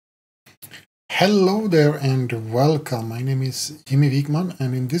Hello there and welcome. My name is Jimmy Wikman,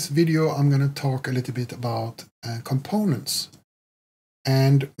 and in this video I'm going to talk a little bit about components.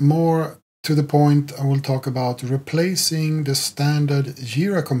 And more to the point, I will talk about replacing the standard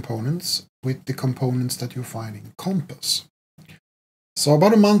Jira components with the components that you find in Compass. So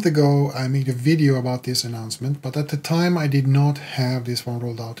about a month ago I made a video about this announcement, but at the time I did not have this one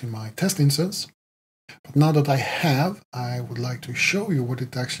rolled out in my test instance. But now that I have, I would like to show you what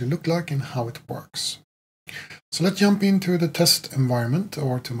it actually looked like and how it works. So let's jump into the test environment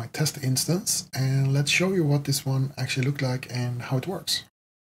or to my test instance, and let's show you what this one actually looked like and how it works.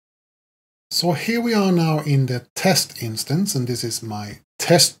 So here we are now in the test instance, and this is my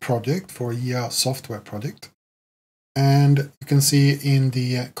test project for Jira Software project. And you can see in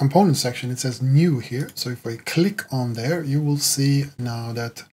the component section it says new here. So if I click on there, you will see now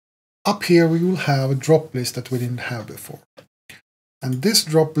that up here we will have a drop list that we didn't have before. And this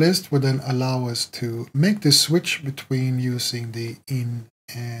drop list will then allow us to make the switch between using the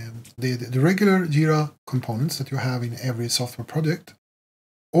regular Jira components that you have in every software project,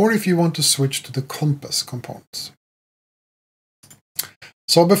 or if you want to switch to the Compass components.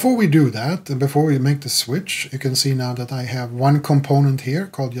 So before we do that, and before we make the switch, you can see now that I have one component here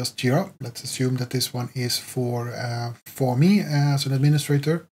called just Jira. Let's assume that this one is for me as an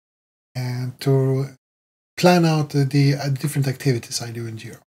administrator, and to plan out the different activities I do in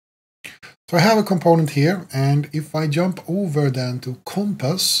Jira. So I have a component here, and if I jump over then to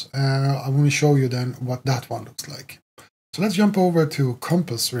Compass, I want to show you then what that one looks like. So let's jump over to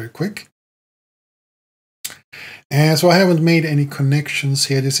Compass very quick. So I haven't made any connections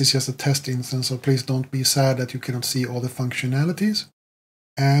here. This is just a test instance, so please don't be sad that you cannot see all the functionalities.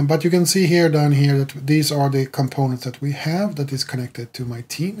 But you can see here down here that these are the components that we have that is connected to my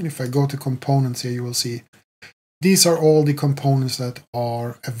team. And if I go to components here, you will see these are all the components that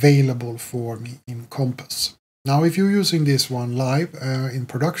are available for me in Compass. Now, if you're using this one live in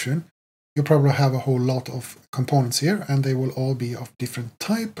production, you probably have a whole lot of components here, and they will all be of different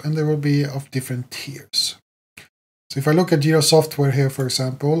type, and they will be of different tiers. So if I look at Jira Software here, for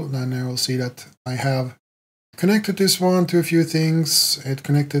example, then I will see that I have connected this one to a few things. It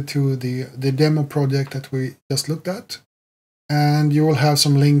connected to the demo project that we just looked at. And you will have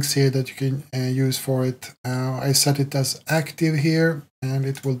some links here that you can use for it. I set it as active here, and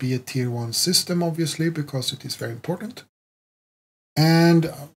it will be a tier 1 system, obviously, because it is very important. And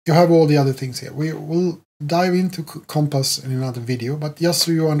you have all the other things here. We will dive into Compass in another video, but just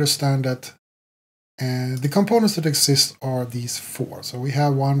so you understand that the components that exist are these 4. So we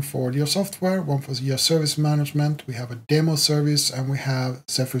have one for Jira Software, one for Jira Service Management, we have a demo service, and we have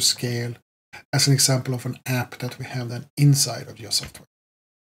Zephyr Scale as an example of an app that we have then inside of Jira Software.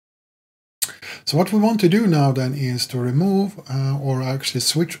 So what we want to do now then is to remove or actually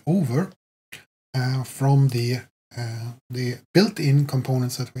switch over from the built-in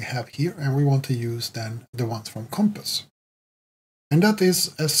components that we have here, and we want to use then the ones from Compass. And that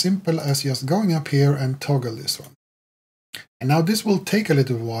is as simple as just going up here and toggle this one. And now this will take a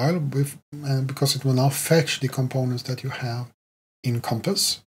little while because it will now fetch the components that you have in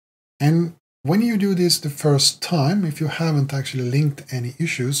Compass. And when you do this the first time, if you haven't actually linked any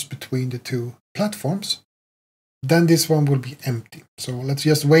issues between the two platforms, then this one will be empty. So let's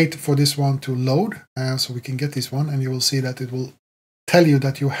just wait for this one to load so we can get this one, and you will see that it will tell you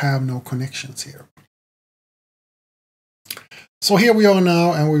that you have no connections here. So here we are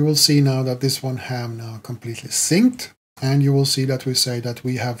now, and we will see now that this one have now completely synced. And you will see that we say that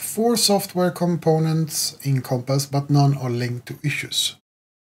we have 4 software components in Compass, but none are linked to issues.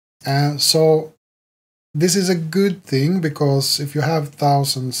 So this is a good thing, because if you have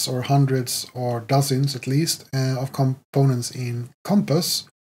thousands or hundreds or dozens at least of components in Compass,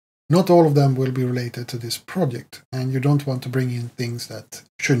 not all of them will be related to this project, and you don't want to bring in things that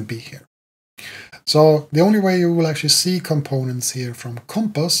shouldn't be here. So the only way you will actually see components here from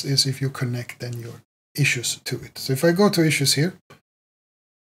Compass is if you connect then your issues to it. So if I go to issues here,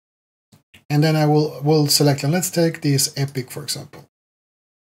 and then I will select, and let's take this Epic for example.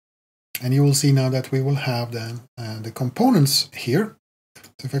 And you will see now that we will have then the components here.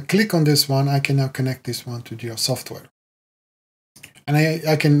 So if I click on this one, I can now connect this one to Jira Software. And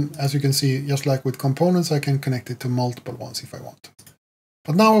I can, as you can see, just like with components, I can connect it to multiple ones if I want.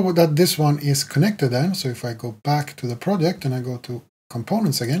 But now that this one is connected then, so if I go back to the project and I go to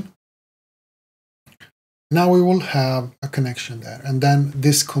components again, now we will have a connection there, and then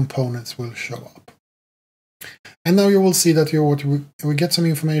these components will show up. And now you will see that we get some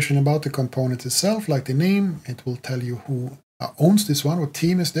information about the component itself, like the name. It will tell you who owns this one, what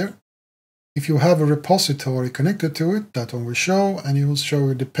team is there. If you have a repository connected to it, that one will show, and it will show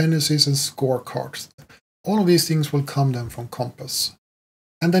your dependencies and scorecards. All of these things will come then from Compass.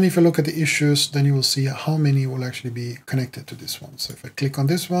 And then if you look at the issues, then you will see how many will actually be connected to this one. So if I click on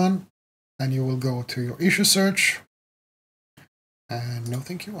this one, then you will go to your issue search. And no,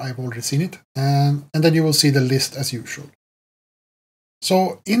 thank you, I've already seen it. And then you will see the list as usual.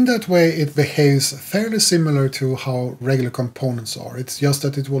 So in that way, it behaves fairly similar to how regular components are. It's just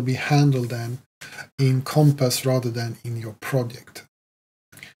that it will be handled then in Compass rather than in your project.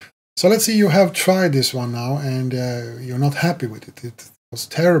 So let's say you have tried this one now and you're not happy with it. It was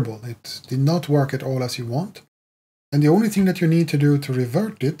terrible. It did not work at all as you want. And the only thing that you need to do to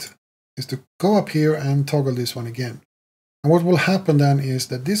revert it is to go up here and toggle this one again. And what will happen then is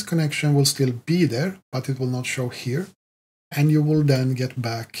that this connection will still be there, but it will not show here. And you will then get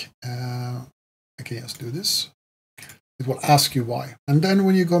back, I can just do this. It will ask you why. And then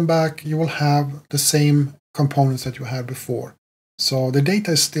when you go back, you will have the same components that you had before. So the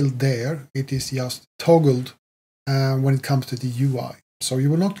data is still there. It is just toggled when it comes to the UI. So you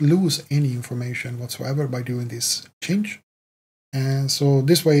will not lose any information whatsoever by doing this change. And so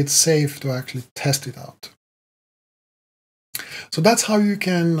this way it's safe to actually test it out. So that's how you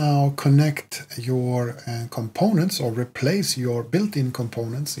can now connect your components or replace your built-in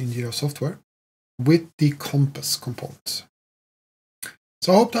components in Jira Software with the Compass components.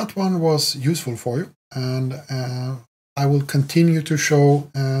 So I hope that one was useful for you, and I will continue to show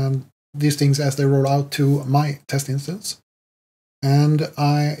these things as they roll out to my test instance. And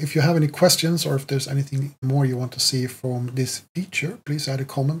if you have any questions or if there's anything more you want to see from this feature, please add a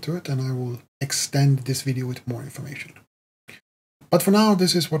comment to it and I will extend this video with more information. But for now,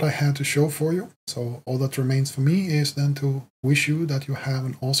 this is what I had to show for you. So all that remains for me is then to wish you that you have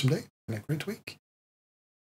an awesome day and a great week.